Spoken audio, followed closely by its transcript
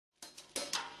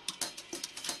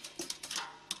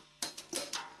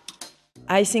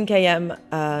I think I am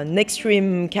an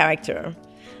extreme character,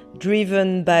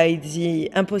 driven by the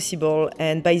impossible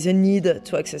and by the need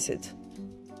to access it.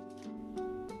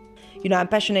 I'm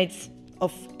passionate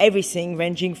of everything,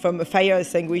 ranging from a fire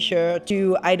extinguisher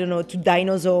to, to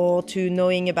dinosaur, to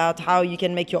knowing about how you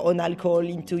can make your own alcohol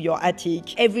into your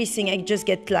attic. Everything, I just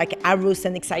get aroused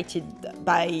and excited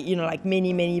by,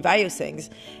 many various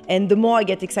things. And the more I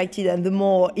get excited and the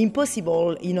more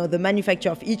impossible, the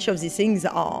manufacture of each of these things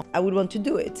are, I would want to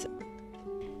do it.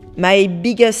 My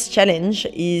biggest challenge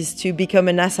is to become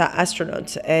a NASA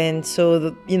astronaut, and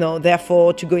so,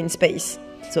 therefore to go in space.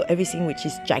 So everything which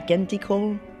is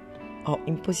gigantical or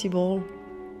impossible,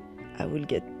 I will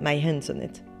get my hands on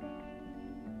it.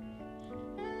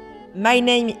 My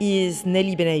name is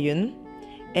Nelly Ben Hayoun,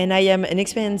 and I am an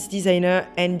experienced designer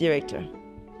and director.